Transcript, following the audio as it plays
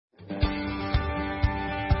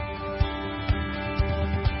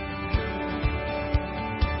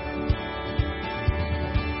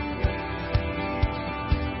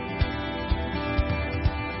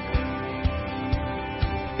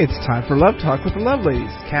It's time for Love Talk with the Lovelies,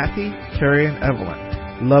 Kathy, Carrie, and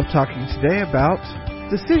Evelyn. Love talking today about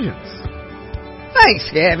decisions. Thanks,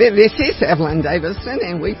 Gabby. This is Evelyn Davison,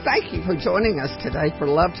 and we thank you for joining us today for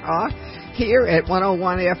Love Talk here at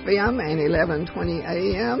 101 FM and 1120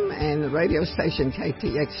 AM and the radio station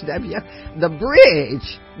KTXW.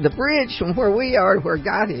 The bridge from where we are to where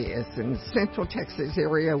God is in the Central Texas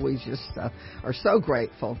area. We just are so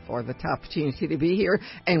grateful for the opportunity to be here,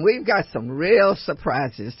 and we've got some real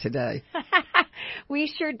surprises today.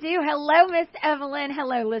 We sure do. Hello, Miss Evelyn.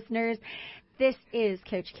 Hello, listeners. This is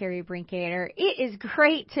Coach Carrie Brinkater. It is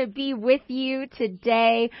great to be with you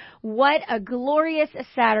today. What a glorious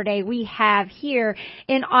Saturday we have here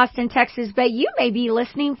in Austin, Texas. But you may be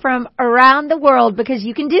listening from around the world because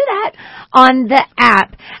you can do that on the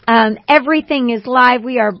app. Everything is live.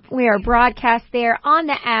 We are broadcast there on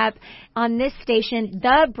the app. On this station,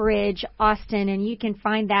 The Bridge, Austin, and you can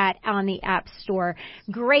find that on the App Store.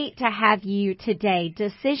 Great to have you today.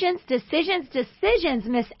 Decisions,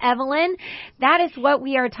 Miss Evelyn. That is what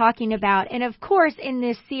we are talking about. And of course, in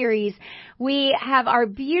this series, we have our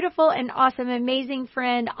beautiful and awesome, amazing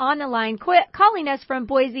friend on the line, calling us from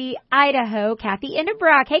Boise, Idaho, Kathy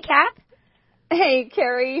Indenbrock. Hey, Kath. Hey,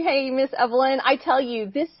 Carrie. Hey, Miss Evelyn. I tell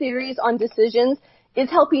you, this series on decisions is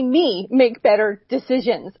helping me make better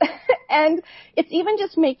decisions. And it's even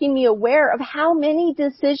just making me aware of how many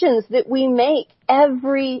decisions that we make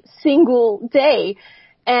every single day.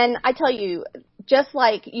 And I tell you, just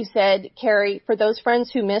like you said, Carrie, for those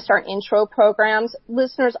friends who missed our intro programs,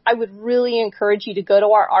 listeners, I would really encourage you to go to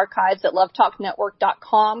our archives at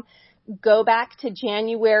lovetalknetwork.com. Go back to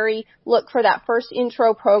January, look for that first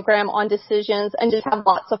intro program on decisions, and just have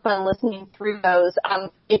lots of fun listening through those.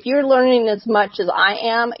 If you're learning as much as I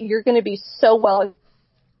am, you're going to be so well at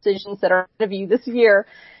decisions that are ahead of you this year.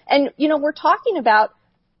 And, you know, we're talking about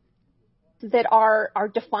that are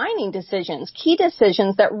defining decisions, key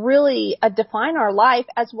decisions that really define our life,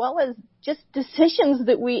 as well as just decisions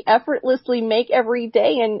that we effortlessly make every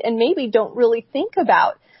day and maybe don't really think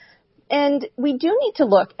about. And we do need to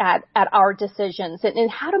look at our decisions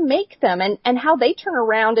and how to make them and how they turn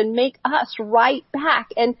around and make us right back.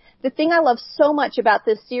 And the thing I love so much about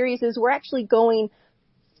this series is we're actually going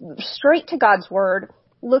straight to God's Word,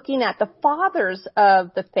 looking at the fathers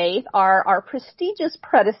of the faith, our prestigious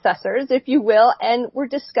predecessors, if you will, and we're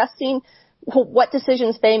discussing what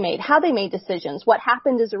decisions they made, how they made decisions, what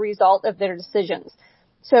happened as a result of their decisions.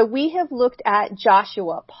 So we have looked at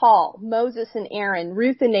Joshua, Paul, Moses and Aaron,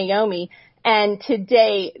 Ruth and Naomi, and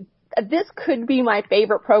today, this could be my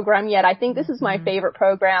favorite program yet. I think this is my favorite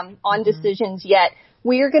program on decisions yet.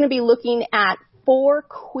 We are going to be looking at 4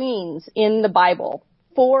 queens in the Bible,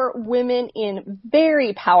 4 women in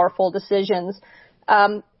very powerful decisions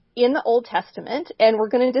in the Old Testament, and we're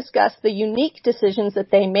going to discuss the unique decisions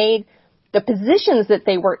that they made, the positions that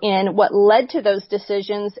they were in, what led to those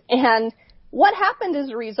decisions, and what happened as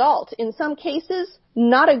a result. In some cases,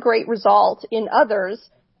 not a great result. In others,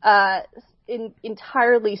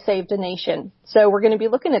 entirely saved a nation. So we're going to be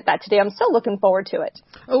looking at that today. I'm so looking forward to it.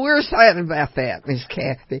 Oh, we're excited about that, Miss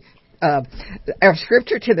Kathy. Our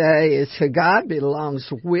scripture today is, to God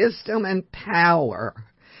belongs wisdom and power.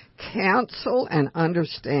 Counsel and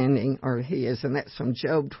understanding are His, and that's from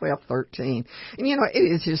Job 12:13. And you know, it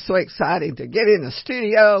is just so exciting to get in the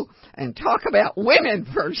studio and talk about women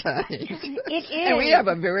for a change. It is. And we have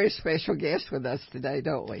a very special guest with us today,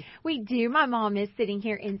 don't we? We do. My mom is sitting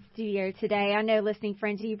here in studio today. I know, listening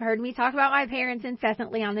friends, you've heard me talk about my parents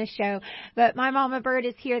incessantly on this show, but my mama Bird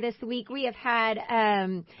is here this week. We have had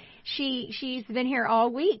She's been here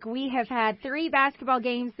all week. We have had 3 basketball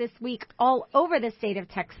games this week all over the state of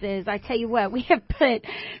Texas. I tell you what, we have put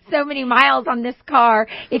so many miles on this car.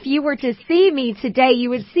 If you were to see me today,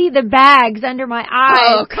 you would see the bags under my eyes.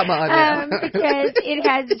 Oh, come on now. Because it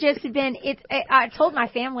has just been, I told my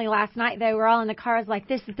family last night, though, we're all in the car, I was like,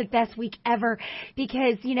 this is the best week ever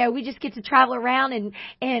because, you know, we just get to travel around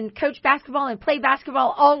and coach basketball and play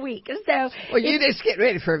basketball all week. So, well, you just get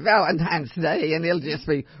ready for Valentine's Day and it'll just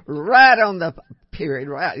be right on the period,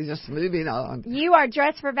 right? Just moving on. You are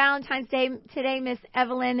dressed for Valentine's Day today, Miss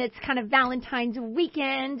Evelyn. It's kind of Valentine's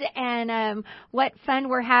weekend, and what fun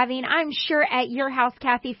we're having. I'm sure at your house,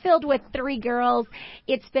 Kathy, filled with 3 girls.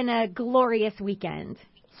 It's been a glorious weekend.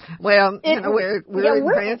 Well, you know, we're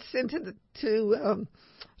advanced into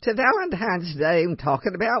to Valentine's Day and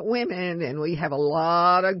talking about women, and we have a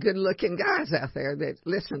lot of good-looking guys out there that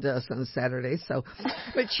listen to us on Saturday. So,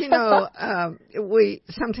 but you know, we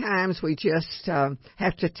just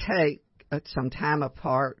have to take some time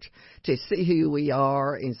apart to see who we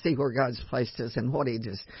are and see where God's placed us and what He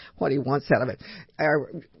wants out of it.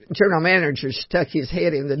 Our general manager stuck his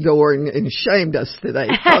head in the door and shamed us today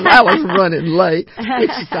because I was running late, which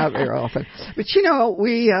is not very often. But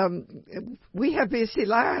we have busy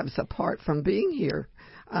lives apart from being here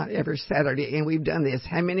every Saturday, and we've done this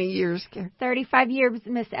how many years, Karen? 35 years,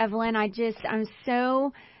 Miss Evelyn. I'm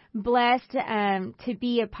so blessed to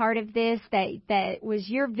be a part of this. That was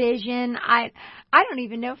your vision. I don't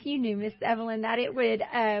even know if you knew, Miss Evelyn, that it would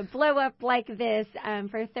blow up like this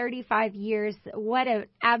for 35 years. What an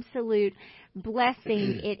absolute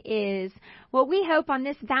blessing it is. Well, we hope on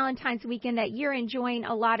this Valentine's weekend that you're enjoying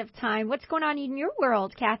a lot of time. What's going on in your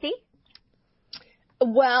world, Kathy?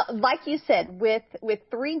 Well, like you said, with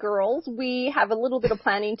 3 girls, we have a little bit of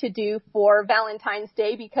planning to do for Valentine's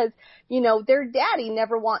Day because, their daddy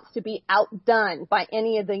never wants to be outdone by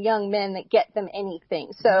any of the young men that get them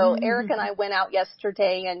anything. So Eric and I went out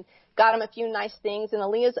yesterday and got him a few nice things, and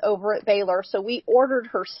Aaliyah's over at Baylor, so we ordered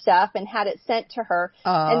her stuff and had it sent to her.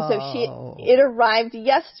 And so it arrived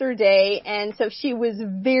yesterday, and so she was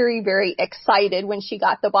very, very excited when she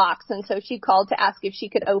got the box, and so she called to ask if she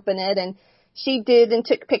could open it, and she did and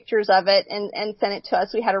took pictures of it and sent it to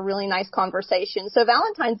us. We had a really nice conversation. So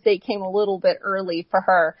Valentine's Day came a little bit early for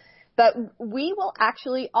her. But we will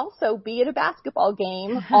actually also be at a basketball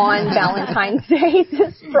game on Valentine's Day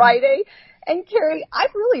this Friday. And Carrie, I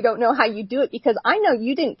really don't know how you do it because I know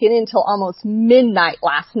you didn't get in till almost midnight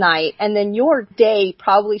last night. And then your day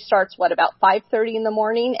probably starts, about 5:30 in the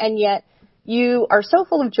morning. And yet you are so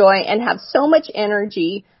full of joy and have so much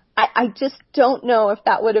energy. I just don't know if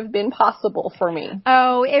that would have been possible for me.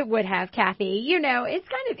 Oh, it would have, Kathy. It's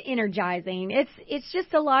kind of energizing. It's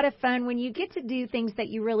just a lot of fun when you get to do things that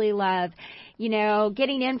you really love.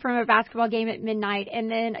 Getting in from a basketball game at midnight.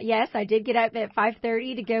 And then, yes, I did get up at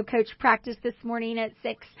 5:30 to go coach practice this morning at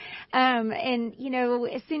 6. And,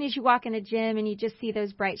 as soon as you walk in the gym and you just see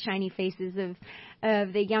those bright, shiny faces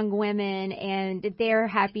of the young women and they're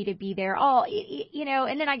happy to be there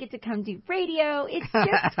and then I get to come do radio. It's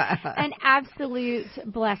just an absolute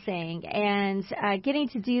blessing and getting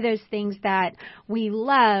to do those things that we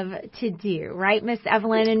love to do, right, Miss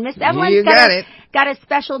Evelyn? And Miss Evelyn's got a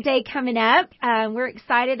special day coming up. We're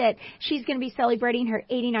excited that she's going to be celebrating her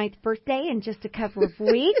 89th birthday in just a couple of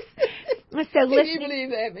weeks. So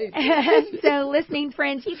listening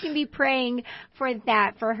friends, you can be praying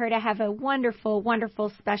for her to have a wonderful,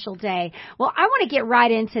 wonderful special day. Well, I want to get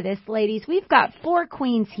right into this, ladies. We've got 4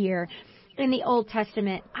 queens here in the Old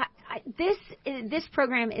Testament. This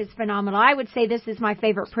program is phenomenal. I would say this is my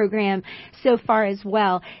favorite program so far as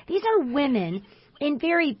well. These are women in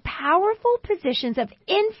very powerful positions of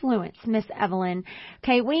influence, Miss Evelyn.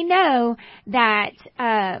 Okay, we know that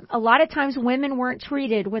a lot of times women weren't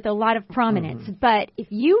treated with a lot of prominence, but if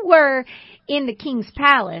you were in the king's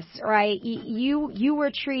palace, right, you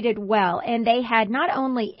were treated well, and they had not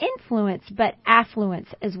only influence but affluence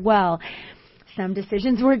as well. Some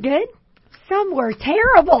decisions were good. Some were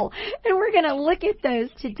terrible, and we're going to look at those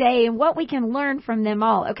today and what we can learn from them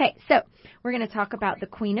all. Okay, so we're going to talk about the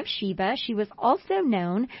Queen of Sheba. She was also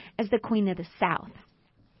known as the Queen of the South.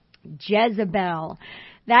 Jezebel.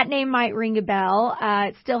 That name might ring a bell.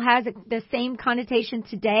 It still has the same connotation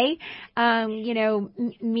today,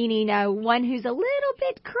 meaning one who's a little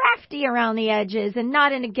bit crafty around the edges and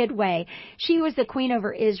not in a good way. She was the queen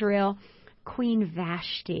over Israel. Queen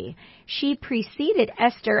Vashti. She preceded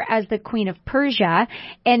Esther as the Queen of Persia,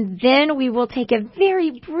 and then we will take a very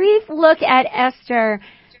brief look at Esther,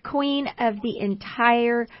 Queen of the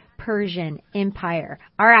entire Persian Empire.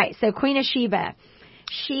 All right, so Queen of Sheba.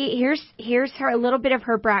 Here's her, a little bit of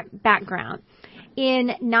her background.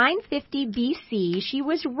 In 950 BC, she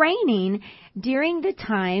was reigning during the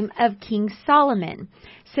time of King Solomon.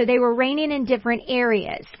 So they were reigning in different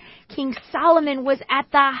areas. King Solomon was at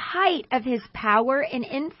the height of his power and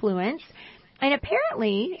influence, and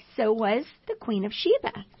apparently so was the Queen of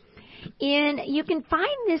Sheba. You can find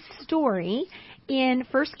this story in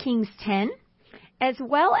 1 Kings 10, as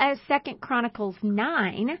well as 2 Chronicles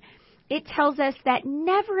 9. It tells us that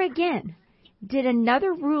never again did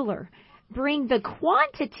another ruler bring the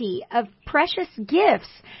quantity of precious gifts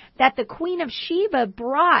that the Queen of Sheba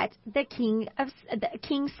brought the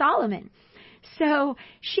King Solomon. So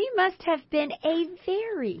she must have been a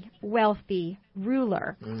very wealthy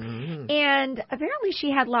ruler. Mm-hmm. And apparently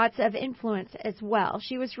she had lots of influence as well.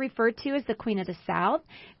 She was referred to as the Queen of the South,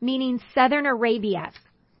 meaning Southern Arabia,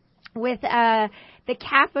 with the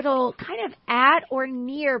capital kind of at or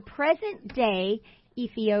near present-day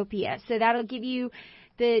Ethiopia. So that'll give you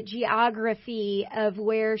the geography of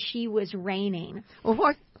where she was reigning.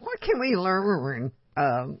 Well, What can we learn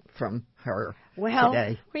from her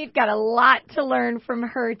today? We've got a lot to learn from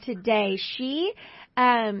her today. She,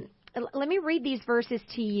 let me read these verses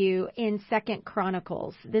to you in 2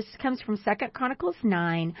 Chronicles. This comes from 2 Chronicles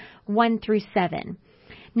 9, 1 through 7.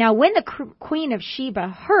 Now, when the Queen of Sheba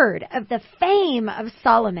heard of the fame of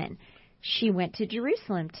Solomon, she went to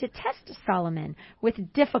Jerusalem to test Solomon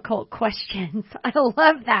with difficult questions. I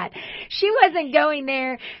love that. She wasn't going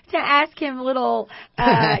there to ask him little,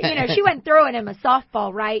 she wasn't throwing him a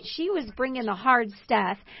softball, right? She was bringing the hard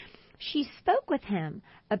stuff. She spoke with him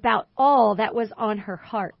about all that was on her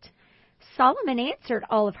heart. Solomon answered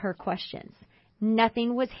all of her questions.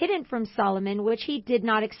 Nothing was hidden from Solomon which he did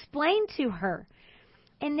not explain to her.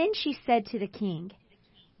 And then she said to the king,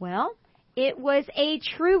 well, it was a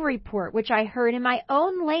true report which I heard in my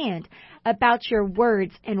own land about your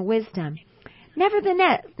words and wisdom.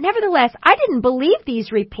 Nevertheless, I didn't believe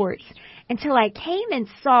these reports until I came and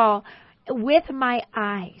saw with my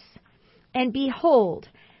eyes. And behold,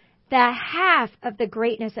 the half of the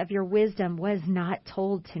greatness of your wisdom was not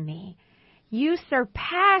told to me. You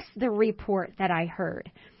surpass the report that I heard.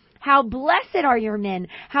 How blessed are your men!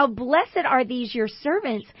 How blessed are these your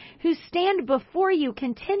servants who stand before you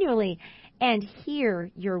continually and hear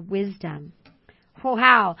your wisdom.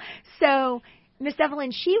 Wow. So, Miss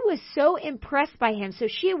Evelyn, she was so impressed by him. So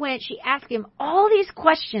she asked him all these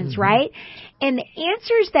questions, right? And the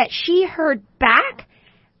answers that she heard back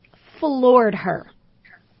floored her.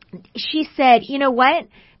 She said, you know what?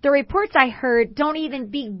 The reports I heard don't even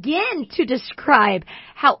begin to describe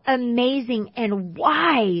how amazing and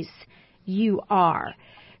wise you are.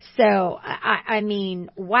 So, I mean,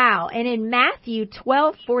 wow. And in Matthew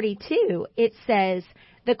 12:42, it says,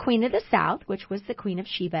 the queen of the south, which was the queen of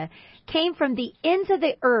Sheba, came from the ends of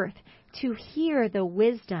the earth to hear the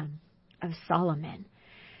wisdom of Solomon.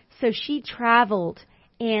 So she traveled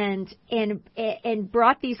and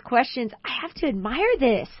brought these questions. I have to admire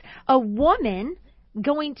this. A woman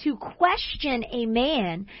going to question a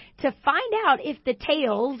man to find out if the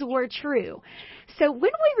tales were true. So when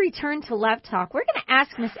we return to Love Talk, we're going to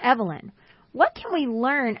ask Miss Evelyn, what can we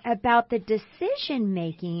learn about the decision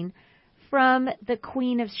making from the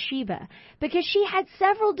Queen of Sheba? Because she had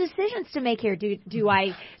several decisions to make here. Do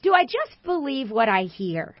I just believe what I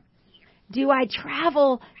hear? Do I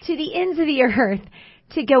travel to the ends of the earth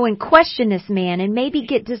to go and question this man and maybe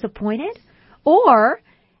get disappointed? Or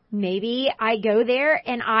maybe I go there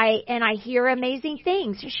and I hear amazing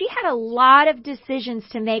things. She had a lot of decisions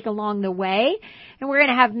to make along the way, and we're going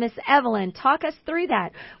to have Miss Evelyn talk us through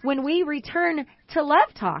that when we return to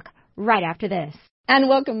Love Talk right after this. And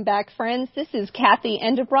welcome back, friends. This is Kathy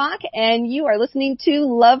Endebrock, and you are listening to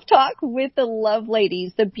Love Talk with the Love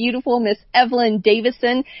Ladies, the beautiful Miss Evelyn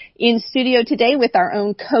Davison in studio today with our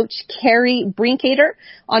own Coach Carrie Brinkater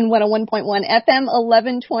on 101.1 FM,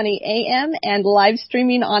 1120 AM, and live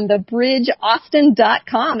streaming on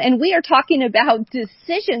thebridgeaustin.com. And we are talking about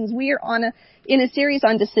decisions. We are in a series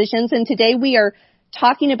on decisions, and today we are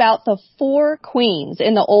talking about the 4 queens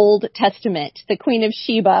in the Old Testament, the Queen of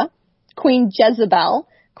Sheba, Queen Jezebel,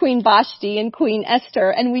 Queen Vashti, and Queen Esther.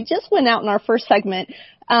 And we just went out in our first segment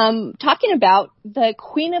talking about the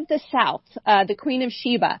Queen of the South, the Queen of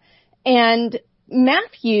Sheba. And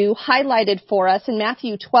Matthew highlighted for us in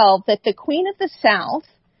Matthew 12 that the Queen of the South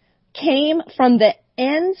came from the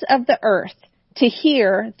ends of the earth to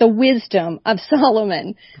hear the wisdom of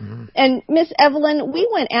Solomon. Mm-hmm. And Miss Evelyn, we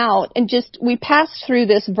went out and we passed through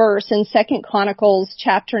this verse in 2 Chronicles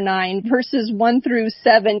chapter 9, verses 1 through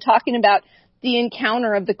 7, talking about the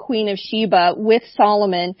encounter of the Queen of Sheba with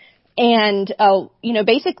Solomon. And,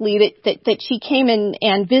 basically that she came in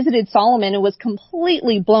and visited Solomon and was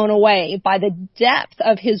completely blown away by the depth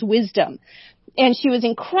of his wisdom. And she was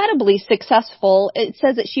incredibly successful. It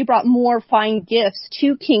says that she brought more fine gifts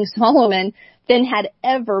to King Solomon than had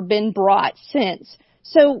ever been brought since.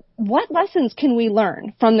 So what lessons can we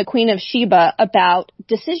learn from the Queen of Sheba about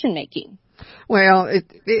decision making? Well,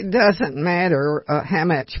 it doesn't matter how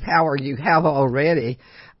much power you have already.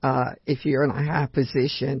 If you're in a high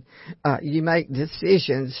position, you make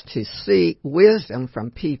decisions to seek wisdom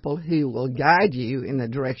from people who will guide you in the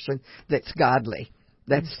direction that's godly.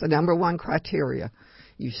 That's the number one criteria.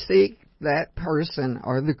 You seek that person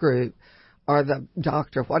or the group or the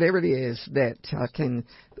doctor, whatever it is that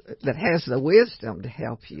has the wisdom to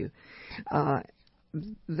help you.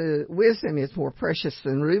 The wisdom is more precious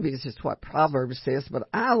than rubies, is what Proverbs says, but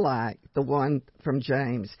I like the one from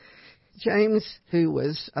James. James, who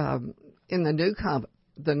was in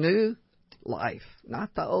the new life,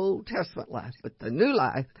 not the Old Testament life, but the new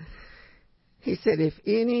life, he said, if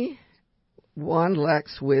anyone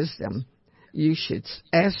lacks wisdom, you should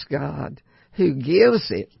ask God, who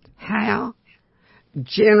gives it, how?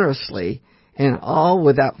 Generously, and all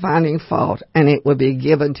without finding fault, and it will be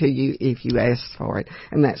given to you if you ask for it.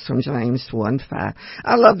 And that's from James 1:5.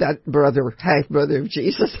 I love that brother, half-brother of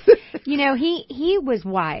Jesus. You know, he was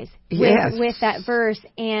wise Yes. with that verse,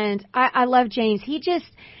 and I love James. He just,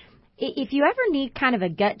 if you ever need kind of a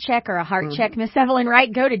gut check or a heart check, Miss Evelyn,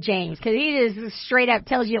 right, go to James, because he just straight up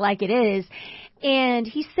tells you like it is. And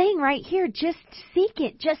he's saying right here, just seek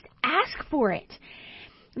it, just ask for it.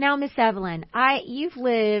 Now, Miss Evelyn, you've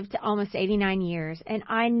lived almost 89 years, and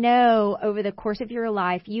I know over the course of your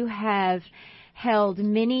life you have held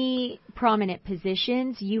many prominent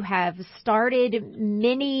positions. You have started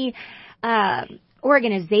many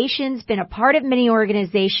organizations, been a part of many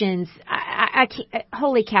organizations.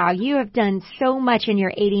 Holy cow, you have done so much in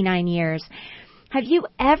your 89 years. Have you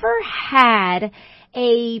ever had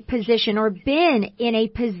a position or been in a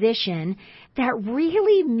position that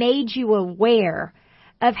really made you aware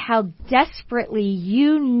of how desperately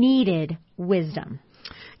you needed wisdom?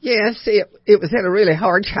 Yes, it was at a really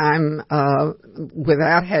hard time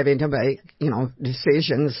without having to make,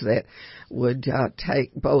 decisions that would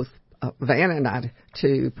take both Van and I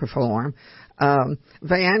to perform.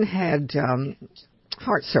 Van had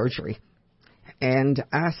heart surgery, and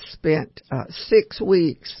I spent 6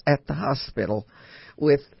 weeks at the hospital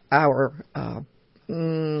with our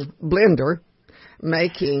blender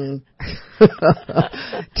making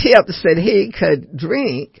tips that he could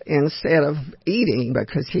drink instead of eating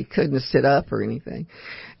because he couldn't sit up or anything.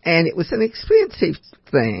 And it was an expensive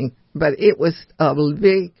thing, but it was a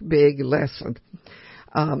big, big lesson.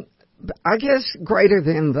 I guess greater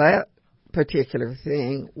than that particular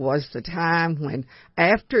thing was the time when,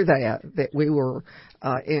 after that we were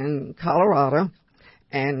in Colorado,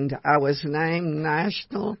 and I was named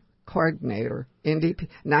National Coordinator,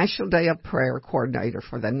 National Day of Prayer Coordinator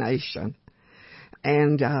for the nation.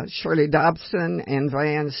 And Shirley Dobson and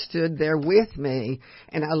Van stood there with me,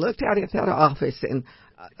 and I looked out at that office, and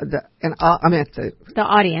the audience.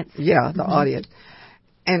 Yeah, the audience.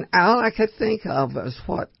 And all I could think of was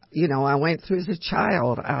what, I went through as a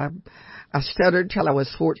child. I stuttered till I was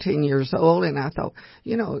 14 years old, and I thought,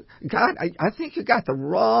 God, I think you got the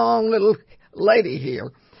wrong little lady here.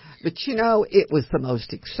 But, it was the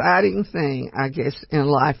most exciting thing, I guess, in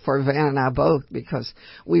life for Van and I both, because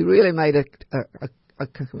we really made a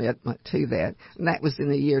commitment to that, and that was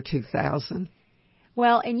in the year 2000.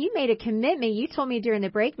 Well, and you made a commitment. You told me during the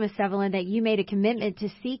break, Miss Evelyn, that you made a commitment to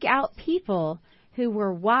seek out people who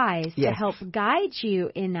were wise to help guide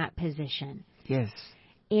you in that position. Yes.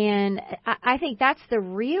 And I think that's the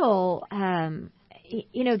real,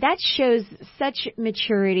 that shows such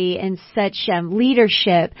maturity and such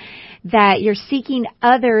leadership that you're seeking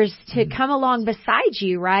others to come along beside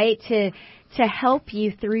you, right? To help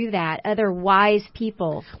you through that, other wise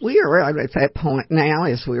people. We are at that point now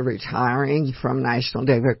as we're retiring from National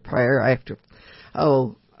Day of Prayer after,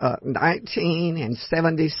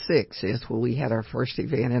 1976 is when we had our first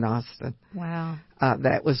event in Austin. Wow.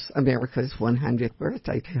 That was America's 100th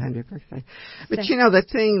birthday, 200th birthday. But the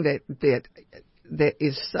thing that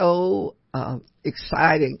is so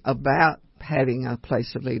exciting about having a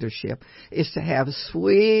place of leadership is to have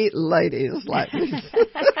sweet ladies like me.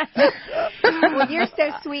 Well, you're so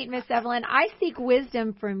sweet, Miss Evelyn. I seek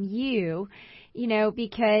wisdom from you,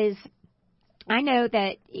 because I know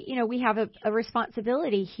that, we have a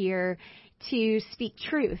responsibility here to speak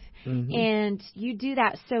truth. Mm-hmm. And you do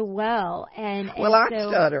that so well. I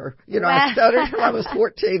stutter. I stuttered till I was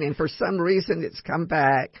 14, and for some reason it's come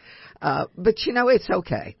back. But, it's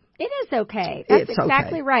okay. It is okay. That's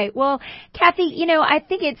exactly okay. Right. Well, Kathy, I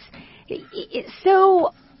think it's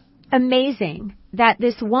so amazing that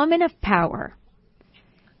this woman of power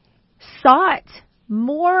sought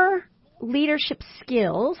more leadership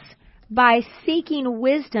skills by seeking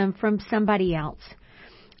wisdom from somebody else.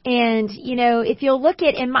 And, if you'll look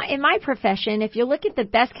at, in my profession, if you look at the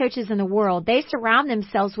best coaches in the world, they surround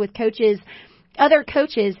themselves with other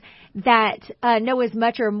coaches that know as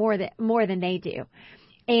much or more than they do.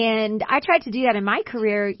 And I tried to do that in my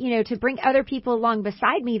career, to bring other people along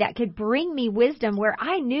beside me that could bring me wisdom where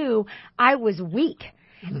I knew I was weak.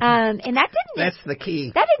 And that's the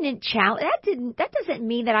key. That doesn't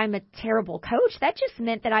mean that I'm a terrible coach. That just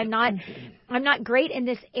meant that I'm not great in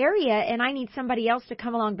this area, and I need somebody else to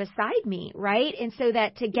come along beside me, right? And so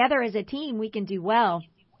that together as a team we can do well.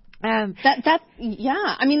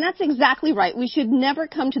 Yeah. I mean, that's exactly right. We should never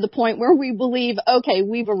come to the point where we believe, okay,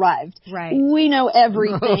 we've arrived. Right. We know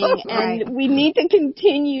everything. Right. And we need to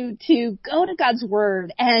continue to go to God's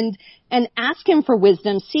word and ask him for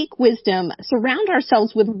wisdom, seek wisdom, surround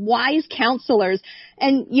ourselves with wise counselors.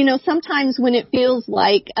 And, sometimes when it feels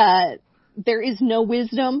like, there is no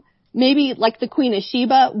wisdom, maybe like the Queen of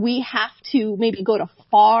Sheba, we have to maybe go to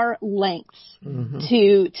far lengths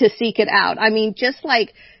to seek it out. I mean, just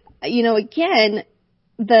like, again,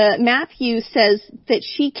 the Matthew says that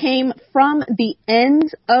she came from the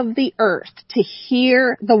ends of the earth to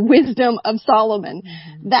hear the wisdom of Solomon.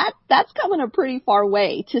 That's coming a pretty far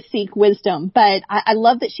way to seek wisdom. But I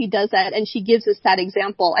love that she does that and she gives us that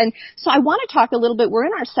example. And so I want to talk a little bit. We're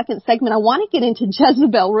in our second segment. I want to get into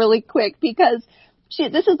Jezebel really quick because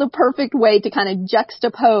this is the perfect way to kind of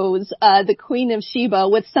juxtapose the Queen of Sheba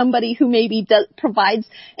with somebody who maybe provides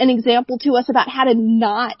an example to us about how to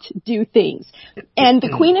not do things. And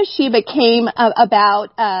the Queen of Sheba came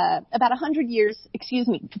about 100 years,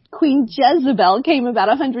 Queen Jezebel came about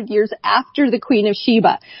 100 years after the Queen of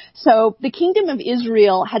Sheba. So the kingdom of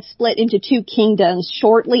Israel had split into two kingdoms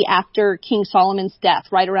shortly after King Solomon's death,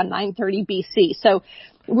 right around 930 BC. So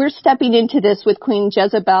we're stepping into this with Queen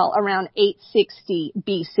Jezebel around 860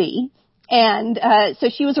 BC. And so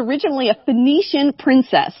she was originally a Phoenician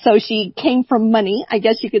princess. So she came from money, I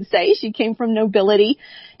guess you could say. She came from nobility.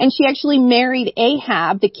 And she actually married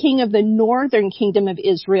Ahab, the king of the northern kingdom of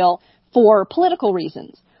Israel, for political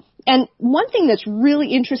reasons. And one thing that's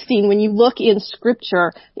really interesting when you look in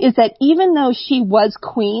Scripture is that even though she was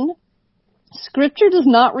queen, Scripture does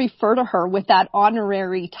not refer to her with that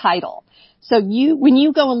honorary title. So when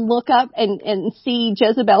you go and look up and see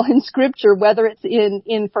Jezebel in Scripture, whether it's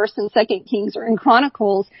in First and Second Kings or in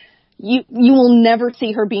Chronicles, you will never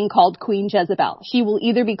see her being called Queen Jezebel. She will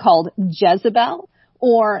either be called Jezebel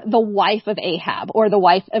or the wife of Ahab or the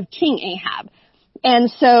wife of King Ahab. And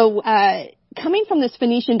so, coming from this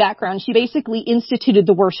Phoenician background, she basically instituted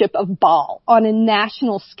the worship of Baal on a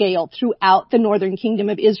national scale throughout the northern kingdom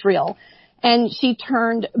of Israel. And she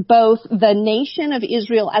turned both the nation of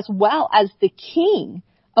Israel as well as the king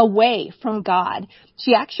away from God.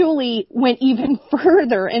 She actually went even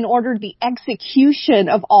further and ordered the execution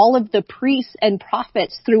of all of the priests and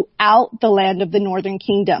prophets throughout the land of the northern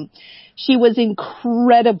kingdom. She was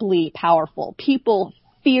incredibly powerful. People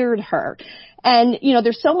feared her. And,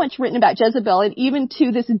 there's so much written about Jezebel, and even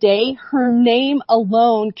to this day, her name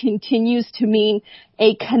alone continues to mean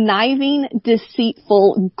a conniving,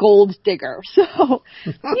 deceitful gold digger. So,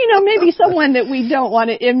 maybe someone that we don't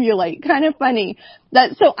want to emulate. Kind of funny.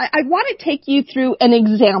 So I want to take you through an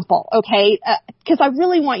example, okay? Because I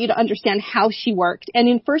really want you to understand how she worked. And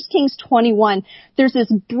in 1 Kings 21, there's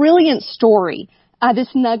this brilliant story. This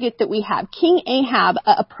nugget that we have. King Ahab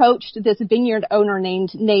approached this vineyard owner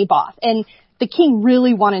named Naboth, and the king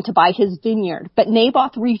really wanted to buy his vineyard, but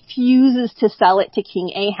Naboth refuses to sell it to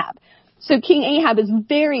King Ahab. So King Ahab is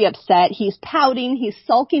very upset. He's pouting. He's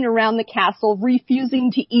sulking around the castle,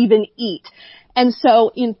 refusing to even eat. And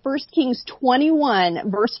so in 1 Kings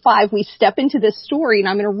 21, verse 5, we step into this story, and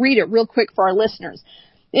I'm going to read it real quick for our listeners.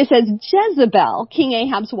 It says, Jezebel, King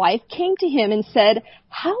Ahab's wife, came to him and said,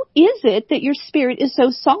 "How is it that your spirit is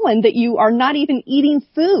so sullen that you are not even eating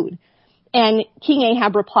food?" And King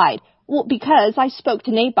Ahab replied, "Well, because I spoke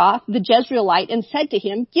to Naboth, the Jezreelite, and said to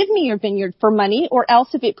him, 'Give me your vineyard for money, or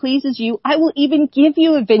else if it pleases you, I will even give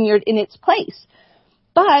you a vineyard in its place.'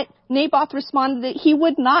 But Naboth responded that he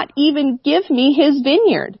would not even give me his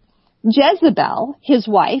vineyard. Jezebel, his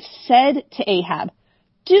wife, said to Ahab,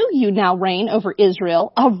 'Do you now reign over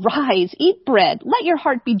Israel? Arise, eat bread, let your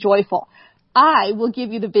heart be joyful. I will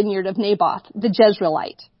give you the vineyard of Naboth, the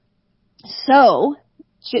Jezreelite.' So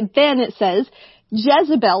then it says,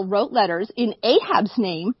 Jezebel wrote letters in Ahab's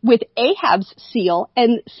name with Ahab's seal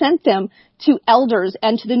and sent them to elders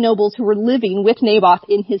and to the nobles who were living with Naboth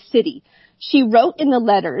in his city. She wrote in the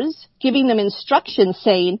letters, giving them instructions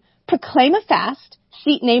saying, 'Proclaim a fast,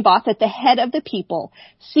 seat Naboth at the head of the people,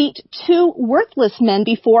 seat 2 worthless men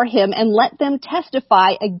before him, and let them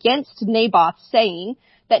testify against Naboth, saying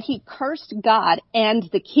that he cursed God and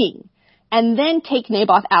the king. And then take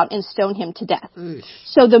Naboth out and stone him to death.'"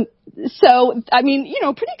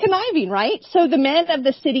 Pretty conniving, right? So the men of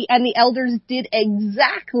the city and the elders did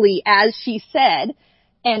exactly as she said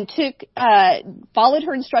and followed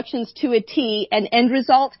her instructions to a T, and end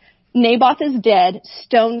result, Naboth is dead,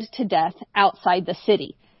 stoned to death outside the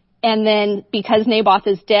city. And then because Naboth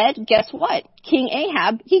is dead, guess what? King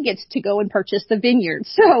Ahab, he gets to go and purchase the vineyard.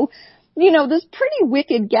 So this pretty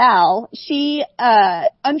wicked gal, she,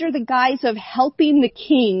 under the guise of helping the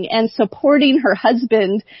king and supporting her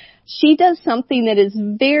husband, she does something that is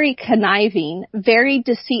very conniving, very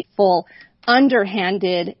deceitful,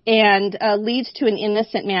 underhanded, and leads to an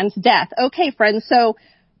innocent man's death. Okay, friends, so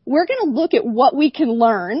we're going to look at what we can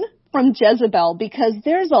learn from Jezebel, because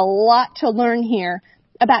there's a lot to learn here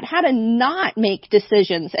about how to not make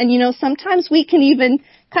decisions. And, sometimes we can even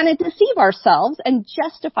kind of deceive ourselves and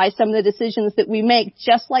justify some of the decisions that we make,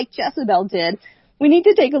 just like Jezebel did. We need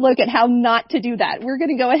to take a look at how not to do that. We're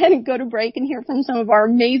going to go ahead and go to break and hear from some of our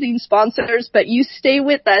amazing sponsors, but you stay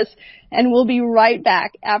with us, and we'll be right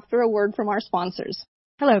back after a word from our sponsors.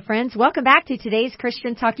 Hello, friends. Welcome back to today's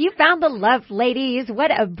Christian Talk. You found the Love Ladies.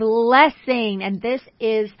 What a blessing. And this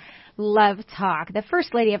is Love Talk. The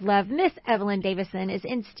First Lady of Love, Miss Evelyn Davison, is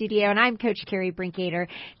in studio, and I'm Coach Carrie Brinkater.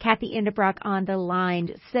 Kathy Endebrock on the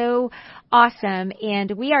line. So awesome.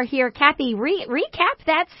 And we are here. Kathy, recap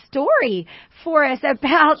that story for us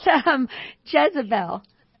about Jezebel.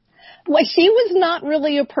 Well, she was not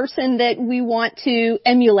really a person that we want to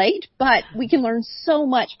emulate, but we can learn so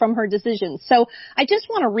much from her decisions. So I just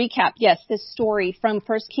want to recap, this story from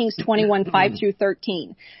 1 Kings 21:5 through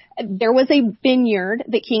 13. There was a vineyard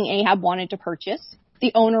that King Ahab wanted to purchase.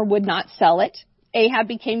 The owner would not sell it. Ahab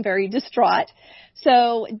became very distraught.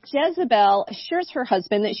 So Jezebel assures her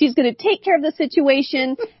husband that she's going to take care of the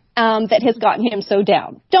situation that has gotten him so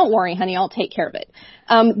down. Don't worry, honey, I'll take care of it.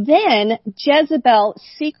 Then Jezebel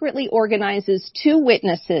secretly organizes 2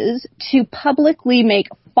 witnesses to publicly make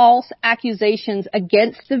false accusations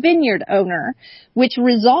against the vineyard owner, which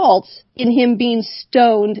results in him being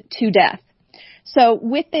stoned to death. So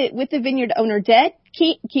with the vineyard owner dead,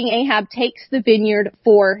 King Ahab takes the vineyard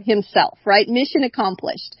for himself, right? Mission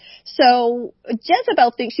accomplished. So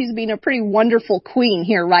Jezebel thinks she's being a pretty wonderful queen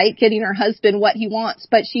here, right? Getting her husband what he wants.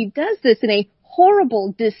 But she does this in a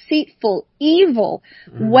horrible, deceitful, evil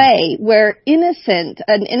way where an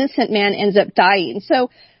innocent man ends up dying. So,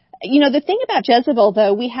 the thing about Jezebel,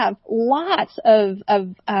 though, we have lots of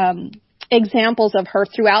examples of her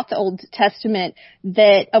throughout the Old Testament,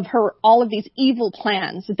 all of these evil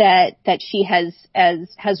plans that she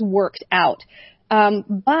has worked out.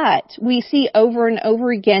 But we see over and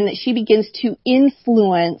over again that she begins to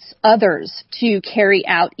influence others to carry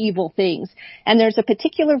out evil things. And there's a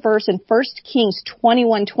particular verse in 1 Kings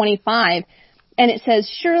 21:25, and it says,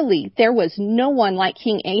 "Surely there was no one like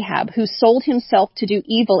King Ahab who sold himself to do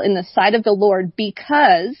evil in the sight of the Lord,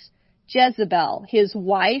 because Jezebel, his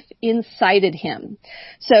wife, incited him."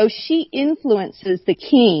 So she influences the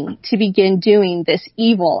king to begin doing this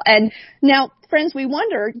evil. And now, friends, we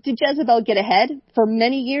wonder, did Jezebel get ahead? For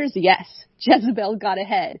many years, yes, Jezebel got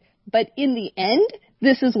ahead. But in the end,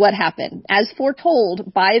 this is what happened. As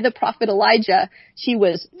foretold by the prophet Elijah, she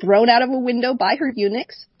was thrown out of a window by her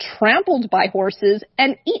eunuchs, trampled by horses,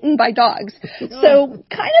 and eaten by dogs. So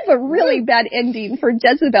kind of a really bad ending for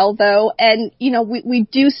Jezebel, though. And, we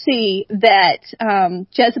do see that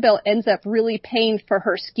Jezebel ends up really paying for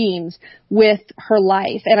her schemes with her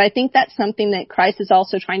life. And I think that's something that Christ is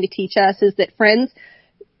also trying to teach us, is that, friends,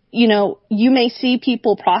 you may see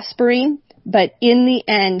people prospering, but in the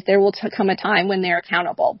end, there will come a time when they're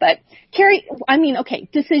accountable. But Carrie,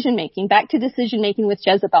 decision making, back to decision making with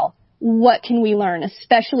Jezebel. What can we learn,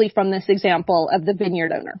 especially from this example of the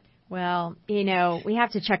vineyard owner? Well, we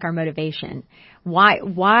have to check our motivation.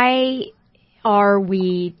 Why are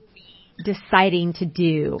we deciding to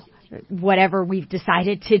do whatever we've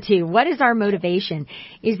decided to do? What is our motivation?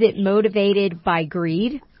 Is it motivated by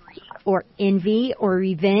greed, or envy, or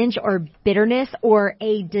revenge, or bitterness, or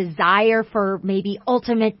a desire for maybe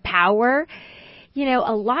ultimate power?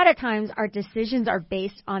 A lot of times our decisions are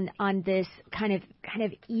based on this kind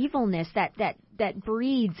of evilness that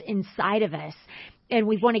breeds inside of us. And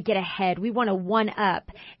we want to get ahead. We want to one up.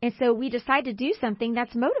 And so we decide to do something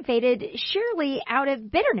that's motivated surely out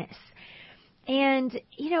of bitterness. And,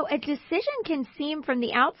 a decision can seem from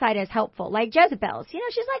the outside as helpful, like Jezebel's.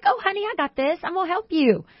 She's like, "Oh, honey, I got this. I'm going to help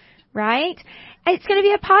you." Right? It's going to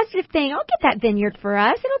be a positive thing. I'll get that vineyard for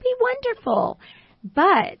us. It'll be wonderful.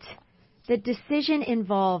 But the decision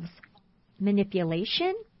involves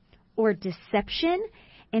manipulation or deception,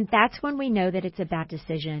 and that's when we know that it's a bad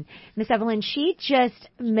decision. Miss Evelyn, she just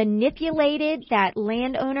manipulated that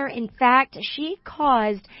landowner. In fact, she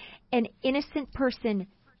caused an innocent person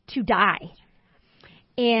to die.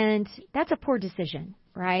 And that's a poor decision,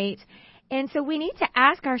 right? And so we need to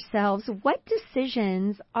ask ourselves, what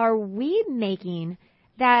decisions are we making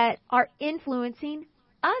that are influencing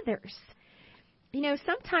others?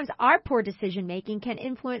 sometimes our poor decision making can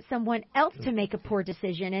influence someone else to make a poor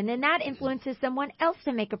decision, and then that influences someone else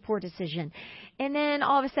to make a poor decision. And then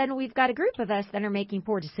all of a sudden we've got a group of us that are making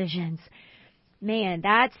poor decisions. Man,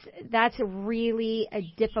 that's really a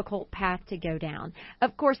difficult path to go down.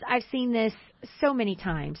 Of course, I've seen this so many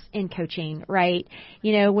times in coaching, right?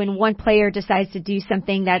 When one player decides to do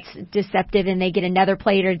something that's deceptive and they get another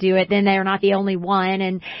player to do it, then they're not the only one.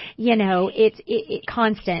 And, it's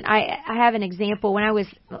constant. I have an example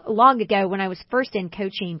long ago when I was first in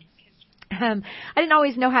coaching. I didn't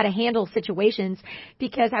always know how to handle situations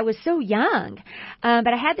because I was so young. But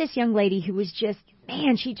I had this young lady who was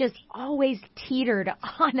she just always teetered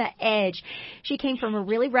on the edge. She came from a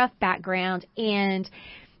really rough background, and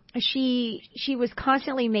she was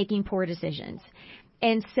constantly making poor decisions.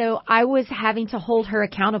 And so I was having to hold her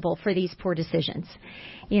accountable for these poor decisions.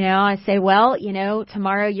 I say, well,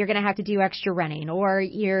 tomorrow you're going to have to do extra running, or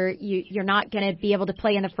you're not going to be able to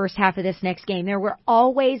play in the first half of this next game. There were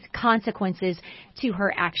always consequences to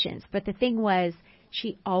her actions. But the thing was,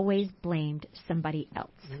 she always blamed somebody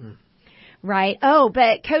else. Mm-hmm. Right. Oh,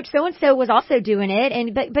 but Coach so-and-so was also doing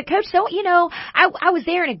it. But Coach I was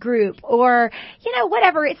there in a group, or,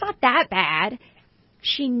 whatever. It's not that bad.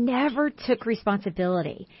 She never took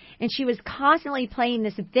responsibility, and she was constantly playing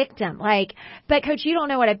this victim. But Coach, you don't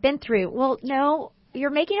know what I've been through. Well, no, you're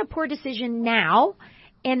making a poor decision now,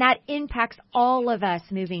 and that impacts all of us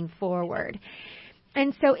moving forward.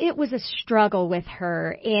 And so it was a struggle with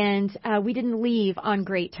her, and we didn't leave on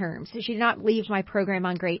great terms. She did not leave my program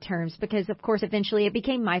on great terms because, of course, eventually it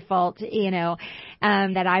became my fault,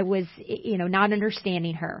 that I was, not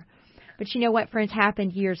understanding her. But you know what, friends,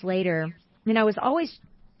 happened years later, and I was always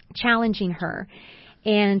challenging her.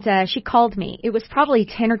 And she called me. It was probably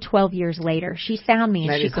 10 or 12 years later. She found me,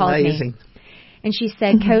 and she called me. And she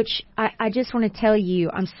said, Coach, I just want to tell you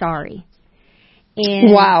I'm sorry.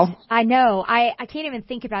 And wow. I know. I can't even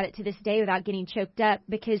think about it to this day without getting choked up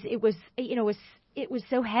because it was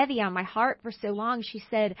so heavy on my heart for so long. She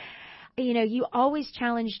said, you always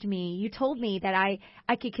challenged me. You told me that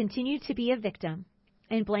I could continue to be a victim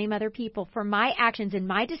and blame other people for my actions and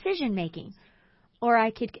my decision making, or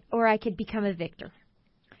I could become a victor.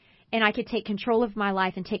 And I could take control of my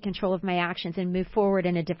life and take control of my actions and move forward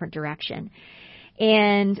in a different direction.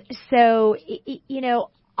 And so,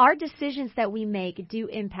 our decisions that we make do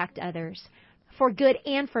impact others for good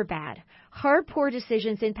and for bad. Her poor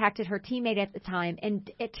decisions impacted her teammates at the time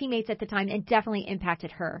and definitely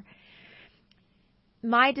impacted her.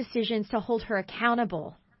 My decisions to hold her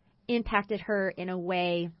accountable impacted her in a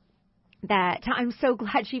way that I'm so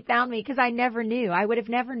glad she found me because I never knew. I would have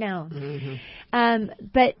never known. Mm-hmm.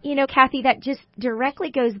 But, Kathy, that just directly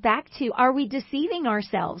goes back to, are we deceiving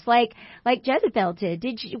ourselves like Jezebel did?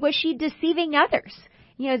 Was she deceiving others?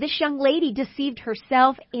 This young lady deceived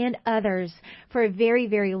herself and others for a very,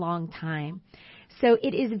 very long time. So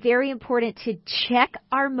it is very important to check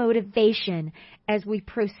our motivation as we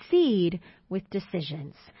proceed with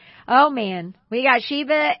decisions. Oh, man, we got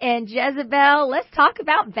Sheba and Jezebel. Let's talk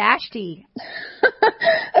about Vashti.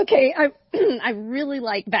 Okay, I really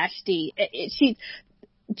like Vashti.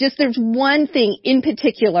 There's one thing in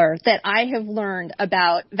particular that I have learned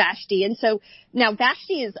about Vashti. And so now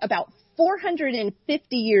Vashti is about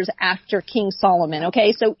 450 years after King Solomon.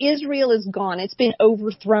 Okay, so Israel is gone. It's been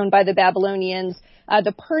overthrown by the Babylonians.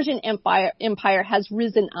 The Persian Empire has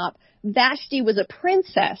risen up. Vashti was a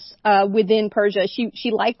princess within Persia.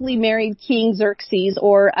 She likely married King Xerxes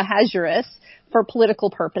or Ahasuerus for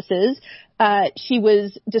political purposes. She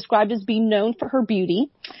was described as being known for her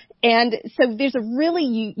beauty. And so there's a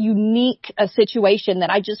really unique situation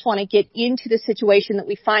that I just want to get into, the situation that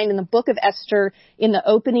we find in the book of Esther in the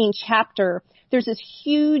opening chapter. There's this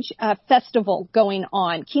huge festival going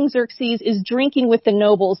on. King Xerxes is drinking with the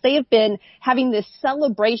nobles. They have been having this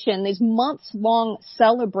celebration, this months-long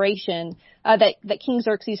celebration that King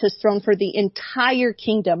Xerxes has thrown for the entire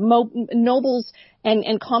kingdom. Nobles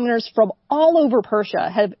and commoners from all over Persia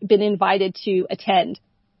have been invited to attend.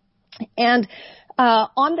 And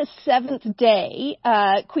on the seventh day,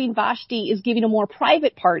 Queen Vashti is giving a more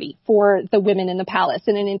private party for the women in the palace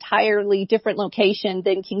in an entirely different location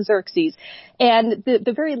than King Xerxes. And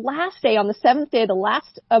the very last day, on the seventh day, the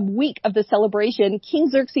last week of the celebration, King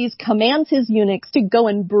Xerxes commands his eunuchs to go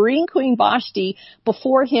and bring Queen Vashti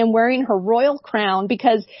before him wearing her royal crown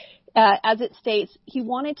because as it states, he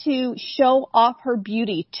wanted to show off her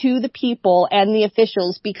beauty to the people and the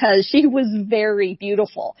officials because she was very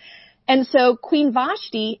beautiful. And so Queen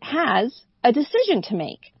Vashti has a decision to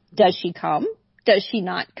make. Does she come? Does she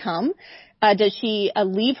not come? Does she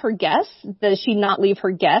leave her guests? Does she not leave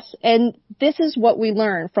her guests? And this is what we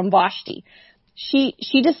learn from Vashti.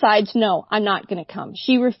 she decides, no, I'm not going to come.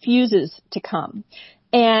 She refuses to come.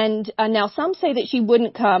 And now some say that she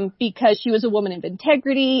wouldn't come because she was a woman of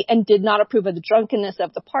integrity and did not approve of the drunkenness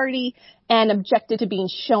of the party and objected to being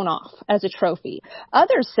shown off as a trophy.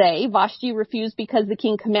 Others say Vashti refused because the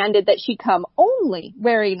king commanded that she come only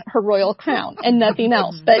wearing her royal crown and nothing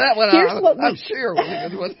else. But I'm sure was a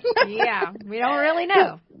good one. Yeah, we don't really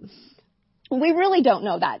know. We really don't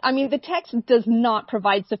know that. I mean, the text does not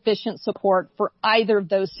provide sufficient support for either of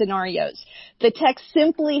those scenarios. The text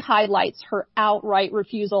simply highlights her outright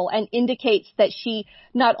refusal and indicates that she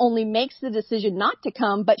not only makes the decision not to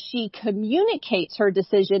come, but she communicates her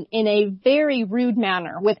decision in a very rude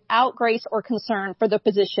manner without grace or concern for the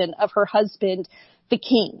position of her husband, the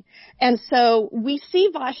king. And so we see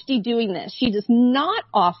Vashti doing this. She does not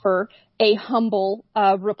offer a humble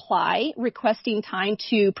reply, requesting time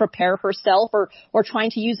to prepare herself or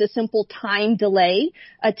trying to use a simple time delay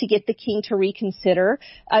to get the king to reconsider.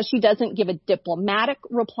 She doesn't give a diplomatic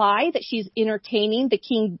reply that she's entertaining the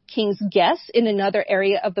king's guests in another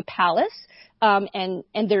area of the palace. And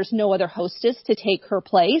there's no other hostess to take her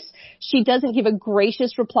place. She doesn't give a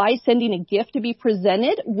gracious reply, sending a gift to be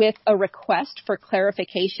presented with a request for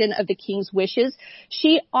clarification of the king's wishes.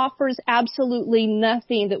 She offers absolutely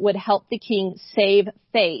nothing that would help the king save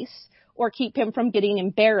face or keep him from getting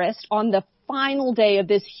embarrassed on the final day of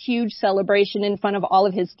this huge celebration in front of all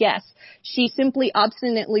of his guests. She simply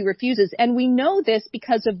obstinately refuses. And we know this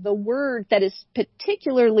because of the word that is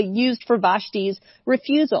particularly used for Vashti's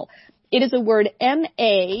refusal. It is a word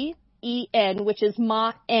M-A-E-N, which is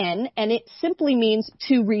ma-en, and it simply means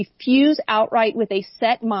to refuse outright with a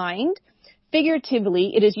set mind.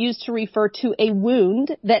 Figuratively, it is used to refer to a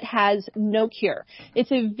wound that has no cure.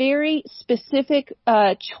 It's a very specific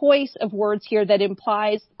choice of words here that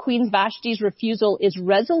implies Queen Vashti's refusal is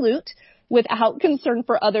resolute, without concern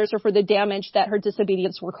for others or for the damage that her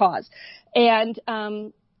disobedience will cause. And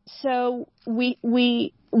so we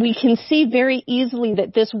can see very easily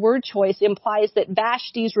that this word choice implies that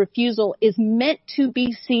Vashti's refusal is meant to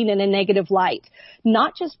be seen in a negative light,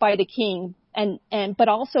 not just by the king but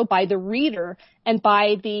also by the reader and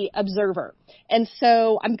by the observer. And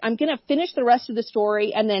so I'm going to finish the rest of the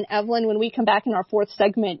story, and then Evelyn, when we come back in our fourth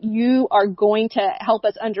segment, you are going to help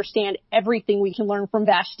us understand everything we can learn from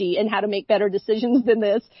Vashti and how to make better decisions than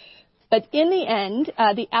this. But in the end,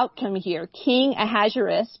 the outcome here, King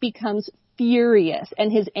Ahasuerus becomes furious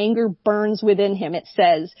and his anger burns within him. It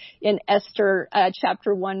says in Esther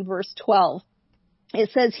chapter 1, verse 12. It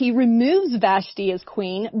says he removes Vashti as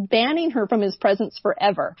queen, banning her from his presence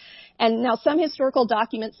forever. And now some historical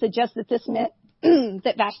documents suggest that this meant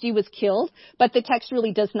that Vashti was killed, but the text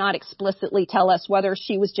really does not explicitly tell us whether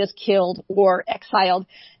she was just killed or exiled.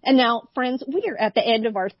 And now, friends, we are at the end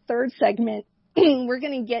of our third segment. We're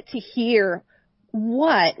going to get to hear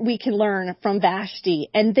what we can learn from Vashti.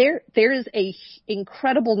 And there is a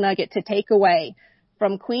incredible nugget to take away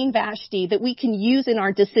from Queen Vashti that we can use in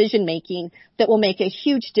our decision making that will make a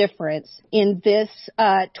huge difference in this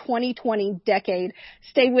 2020 decade.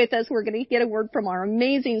 Stay with us. We're going to get a word from our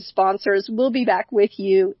amazing sponsors. We'll be back with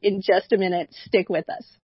you in just a minute. Stick with us.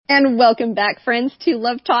 And welcome back, friends, to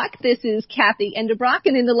Love Talk. This is Kathy Endebrock,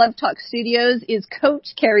 and in the Love Talk studios is Coach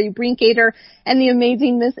Carrie Brinkater and the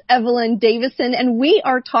amazing Miss Evelyn Davison. And we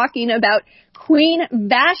are talking about Queen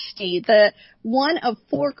Vashti, the one of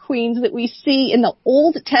four queens that we see in the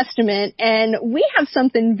Old Testament, and we have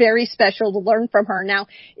something very special to learn from her. Now,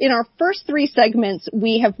 in our first three segments,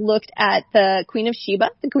 we have looked at the Queen of Sheba,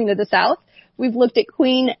 the Queen of the South. We've looked at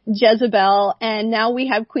Queen Jezebel, and now we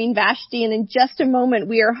have Queen Vashti, and in just a moment,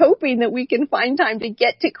 we are hoping that we can find time to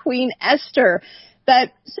get to Queen Esther.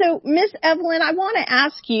 But so, Miss Evelyn, I want to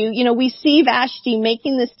ask you, we see Vashti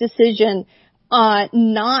making this decision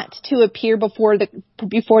not to appear before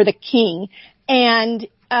the king, and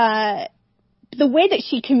the way that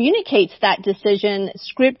she communicates that decision,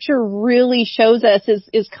 Scripture really shows us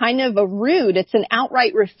is kind of a rude. It's an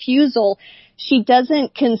outright refusal. She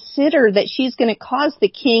doesn't consider that she's going to cause the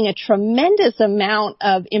king a tremendous amount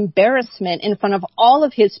of embarrassment in front of all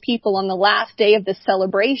of his people on the last day of the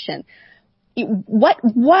celebration. What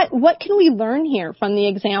can we learn here from the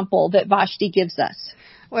example that Vashti gives us?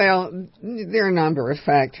 Well, there are a number of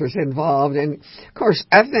factors involved, and of course,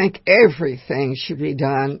 I think everything should be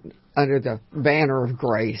done under the banner of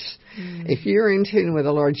grace. If you're in tune with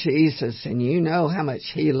the Lord Jesus and you know how much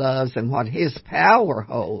He loves and what His power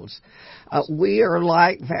holds, we are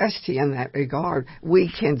like Vashti in that regard. We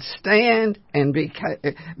can stand and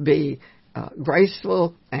be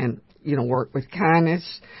graceful and work with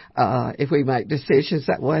kindness. If we make decisions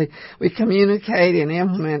that way, we communicate and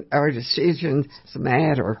implement our decisions as a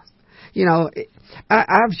matter.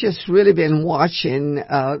 I've just really been watching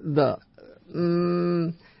the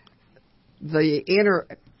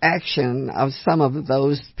interaction of some of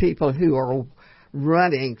those people who are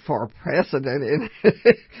running for president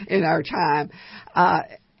in our time.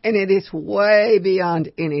 And it is way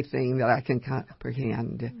beyond anything that I can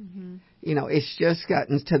comprehend. Mm-hmm. It's just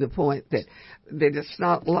gotten to the point that it's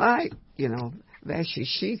not like,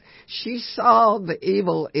 Vashti. She saw the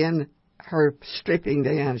evil in her stripping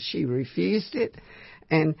down. She refused it.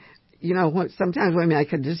 And, sometimes we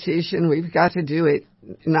make a decision, we've got to do it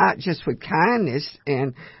not just with kindness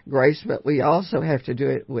and grace, but we also have to do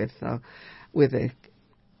it with a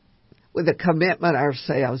commitment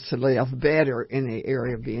ourselves to live better in the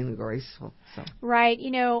area of being graceful. So. Right.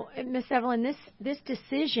 Miss Evelyn, this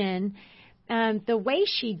decision, the way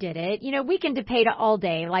she did it, we can debate it all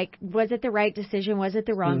day. Like, was it the right decision? Was it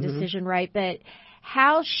the wrong decision? Right. But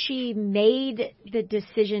how she made the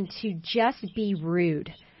decision to just be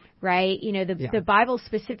rude. Right. The Bible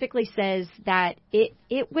specifically says that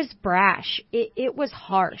it was brash. It was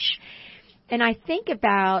harsh. And I think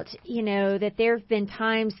about, that there have been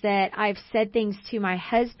times that I've said things to my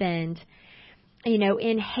husband,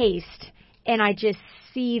 in haste, and I just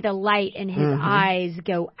see the light in his eyes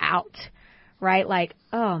go out, right? Like,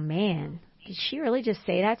 oh man, did she really just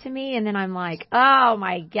say that to me? And then I'm like, oh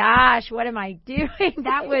my gosh, what am I doing?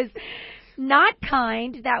 That was not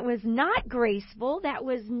kind. That was not graceful. That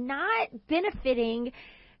was not benefiting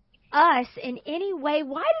us in any way.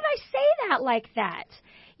 Why did I say that like that?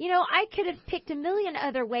 I could have picked a million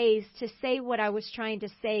other ways to say what I was trying to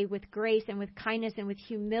say with grace and with kindness and with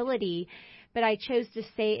humility, but I chose to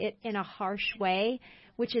say it in a harsh way,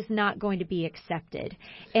 which is not going to be accepted.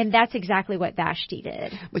 And that's exactly what Vashti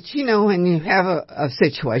did. But when you have a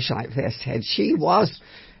situation like Vashti, she was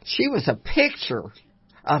a picture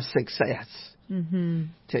of success. Mm-hmm.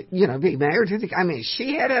 To be married to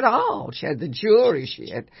she had it all. She had the jewelry. She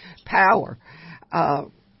had power.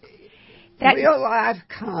 Real life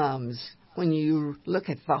comes when you look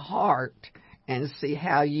at the heart and see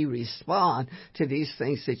how you respond to these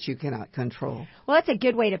things that you cannot control. Well, that's a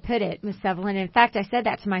good way to put it, Miss Evelyn. In fact, I said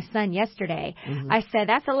that to my son yesterday. Mm-hmm. I said,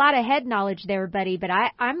 that's a lot of head knowledge there, buddy, but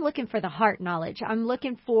I'm looking for the heart knowledge. I'm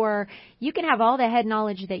looking for, you can have all the head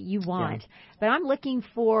knowledge that you want, but I'm looking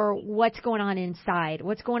for what's going on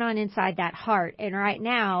inside that heart. And right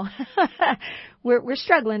now, we're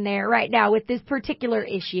struggling there right now with this particular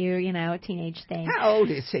issue, a teenage thing. How old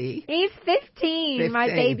is he? He's 15, my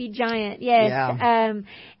baby giant. Yes. Yeah.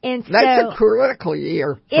 And that's a critical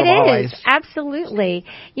year for boys. It is, absolutely.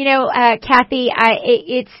 Kathy,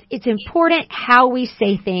 it's important how we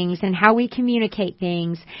say things and how we communicate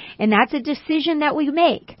things, and that's a decision that we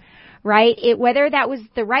make. Right? Whether that was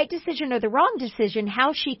the right decision or the wrong decision,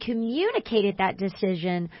 how she communicated that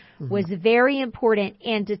decision was very important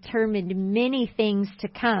and determined many things to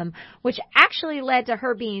come, which actually led to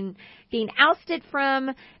her being ousted from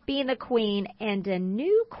being the queen and a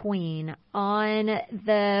new queen on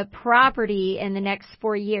the property in the next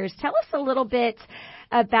 4 years. Tell us a little bit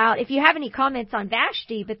about, if you have any comments on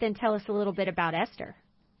Vashti, but then tell us a little bit about Esther.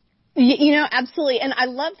 Absolutely. And I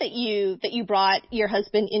love that you brought your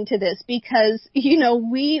husband into this because,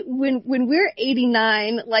 when we're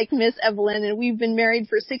 89, like Miss Evelyn, and we've been married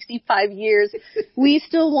for 65 years, we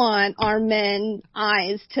still want our men's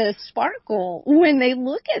eyes to sparkle when they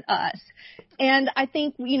look at us. And I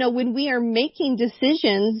think, when we are making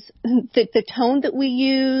decisions, the tone that we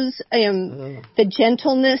use, the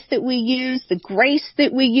gentleness that we use, the grace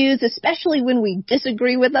that we use, especially when we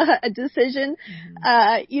disagree with a decision,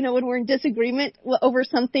 when we're in disagreement over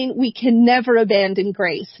something, we can never abandon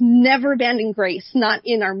grace. Never abandon grace. Not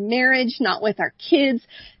in our marriage, not with our kids,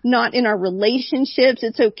 not in our relationships.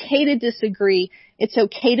 It's okay to disagree. It's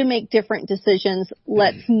okay to make different decisions.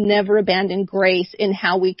 Let's never abandon grace in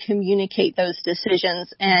how we communicate those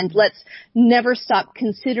decisions. And let's never stop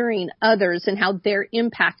considering others and how they're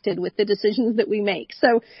impacted with the decisions that we make.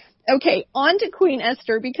 So, okay, on to Queen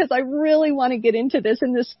Esther, because I really want to get into this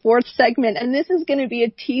in this fourth segment. And this is going to be a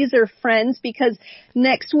teaser, friends, because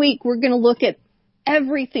next week we're going to look at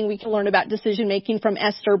everything we can learn about decision making from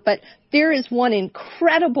Esther, but there is one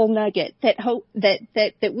incredible nugget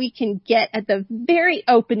that we can get at the very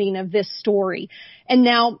opening of this story. And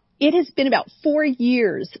now it has been about 4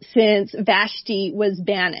 years since Vashti was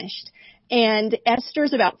banished. And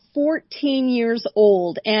Esther's about 14 years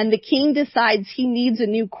old, and the king decides he needs a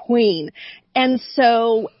new queen. And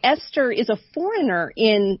so Esther is a foreigner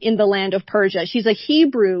in the land of Persia. She's a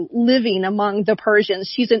Hebrew living among the Persians.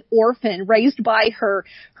 She's an orphan raised by her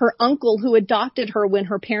uncle who adopted her when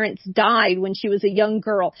her parents died when she was a young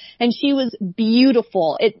girl. And she was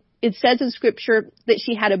beautiful. it says in Scripture that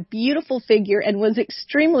she had a beautiful figure and was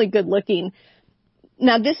extremely good looking.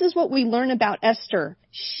 Now, this is what we learn about Esther.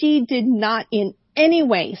 She did not in any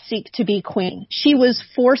way seek to be queen. She was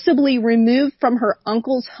forcibly removed from her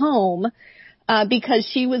uncle's home because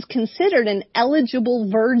she was considered an eligible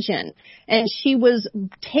virgin. And she was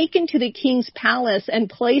taken to the king's palace and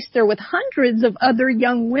placed there with hundreds of other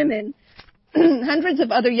young women, hundreds of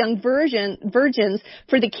other young virgins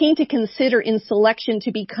for the king to consider in selection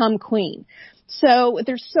to become queen. So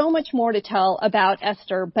there's so much more to tell about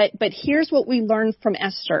Esther, but here's what we learned from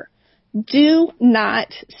Esther. Do not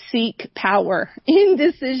seek power in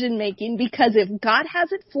decision making, because if God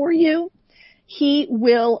has it for you, He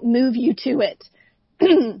will move you to it.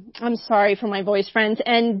 I'm sorry for my voice, friends.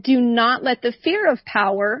 And do not let the fear of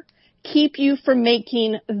power keep you from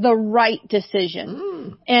making the right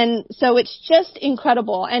decision. And so it's just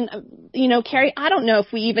incredible. And, Carrie, I don't know if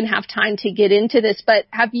we even have time to get into this, but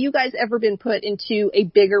have you guys ever been put into a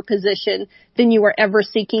bigger position than you were ever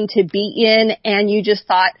seeking to be in, and you just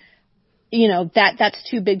thought, that's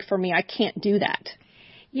too big for me, I can't do that?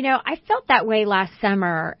 I felt that way last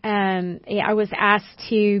summer. I was asked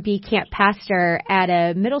to be camp pastor at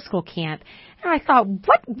a middle school camp. And I thought,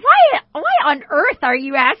 why on earth are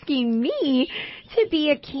you asking me to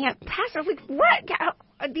be a camp pastor? I was like,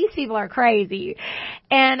 what? These people are crazy.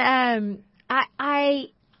 And,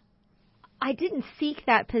 I didn't seek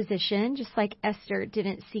that position, just like Esther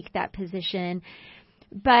didn't seek that position.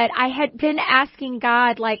 But I had been asking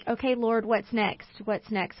God, like, okay, Lord, what's next?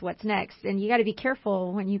 What's next? What's next? And you got to be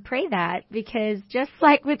careful when you pray that, because just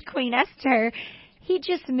like with Queen Esther, He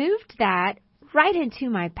just moved that right into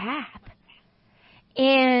my path.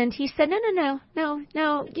 And He said,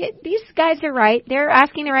 no. These guys are right. They're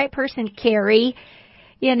asking the right person, Carrie.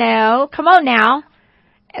 Come on now.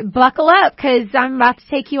 Buckle up, because I'm about to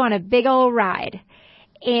take you on a big old ride.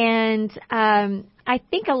 And I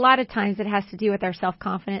think a lot of times it has to do with our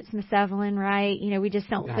self-confidence, Miss Evelyn, right? We just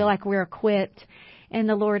don't feel like we're equipped. And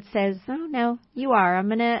the Lord says, "Oh no, you are. I'm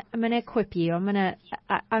gonna equip you. I'm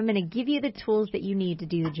gonna give you the tools that you need to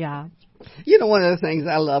do the job." One of the things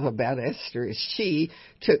I love about Esther is she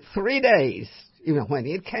took 3 days. When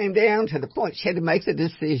it came down to the point she had to make the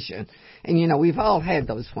decision. And, we've all had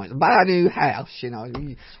those points. Buy a new house,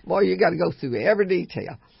 boy, you got to go through every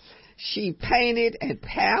detail. She painted and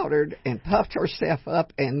powdered and puffed herself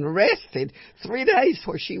up and rested 3 days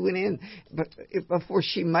before she went in, before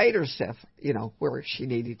she made herself, where she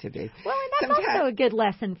needed to be. Well, and that's also a good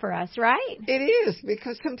lesson for us, right? It is,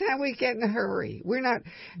 because sometimes we get in a hurry.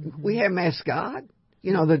 We haven't asked God.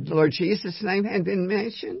 The Lord Jesus' name hadn't been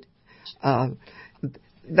mentioned.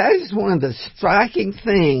 That is one of the striking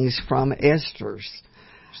things from Esther's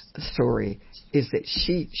story, is that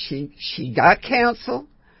she got counsel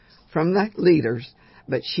from the leaders,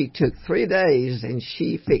 but she took 3 days and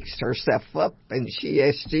she fixed herself up and she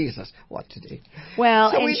asked Jesus what to do.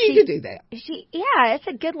 Well, so and we need to do that. It's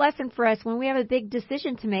a good lesson for us when we have a big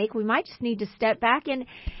decision to make. We might just need to step back and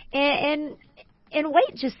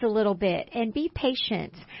wait just a little bit and be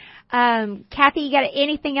patient. Kathy, you got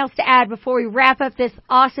anything else to add before we wrap up this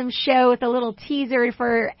awesome show with a little teaser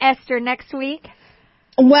for Esther next week?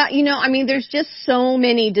 Well, there's just so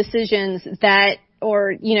many decisions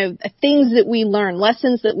things that we learn,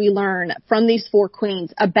 lessons that we learn from these 4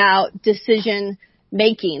 queens about decision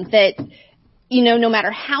making, that, no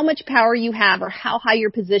matter how much power you have or how high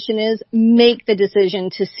your position is, make the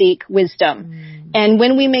decision to seek wisdom. And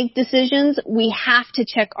when we make decisions, we have to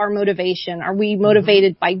check our motivation. Are we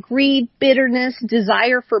motivated by greed, bitterness,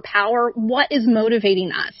 desire for power? What is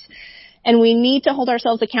motivating us? And we need to hold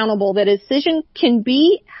ourselves accountable that a decision can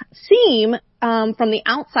seem from the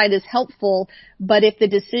outside as helpful, but if the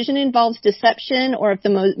decision involves deception or if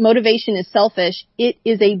the motivation is selfish, it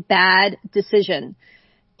is a bad decision.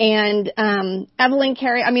 And Evelyn,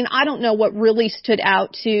 Carrie, I don't know what really stood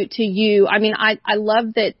out to you. I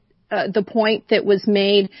love that the point that was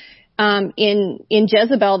made in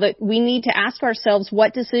Jezebel, that we need to ask ourselves,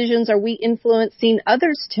 what decisions are we influencing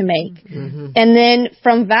others to make? And then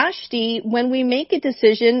from Vashti, when we make a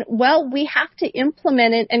decision, we have to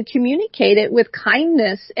implement it and communicate it with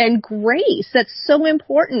kindness and grace. That's so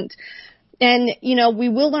important. And, we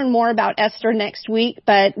will learn more about Esther next week,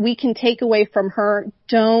 but we can take away from her,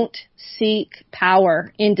 don't seek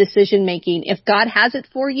power in decision making. If God has it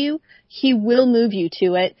for you, He will move you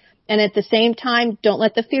to it. And at the same time, don't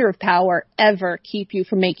let the fear of power ever keep you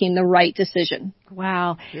from making the right decision.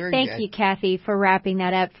 Wow. Very Thank you, Kathy, for wrapping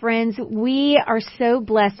that up. Friends, we are so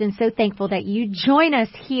blessed and so thankful that you join us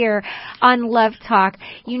here on Love Talk.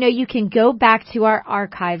 You know, you can go back to our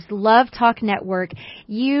archives, Love Talk Network.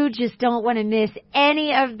 You just don't want to miss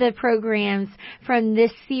any of the programs from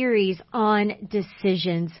this series on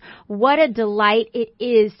decisions. What a delight it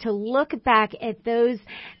is to look back at those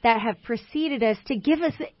that have preceded us to give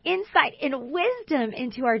us insight and wisdom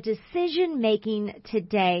into our decision making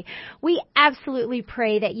today. We absolutely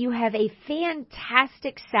pray that you have a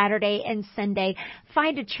fantastic Saturday and Sunday.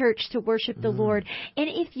 Find a church to worship the Lord. And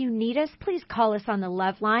if you need us, please call us on the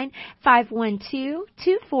Love Line,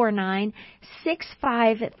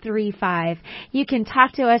 512-249-6535. You can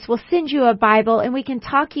talk to us. We'll send you a Bible and we can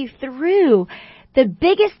talk you through the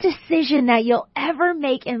biggest decision that you'll ever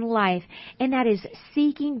make in life, and that is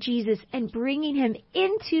seeking Jesus and bringing Him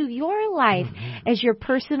into your life as your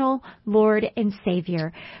personal Lord and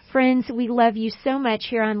Savior. Friends, we love you so much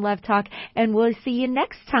here on Love Talk, and we'll see you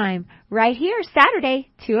next time right here, Saturday,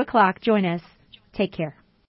 2 o'clock. Join us. Take care.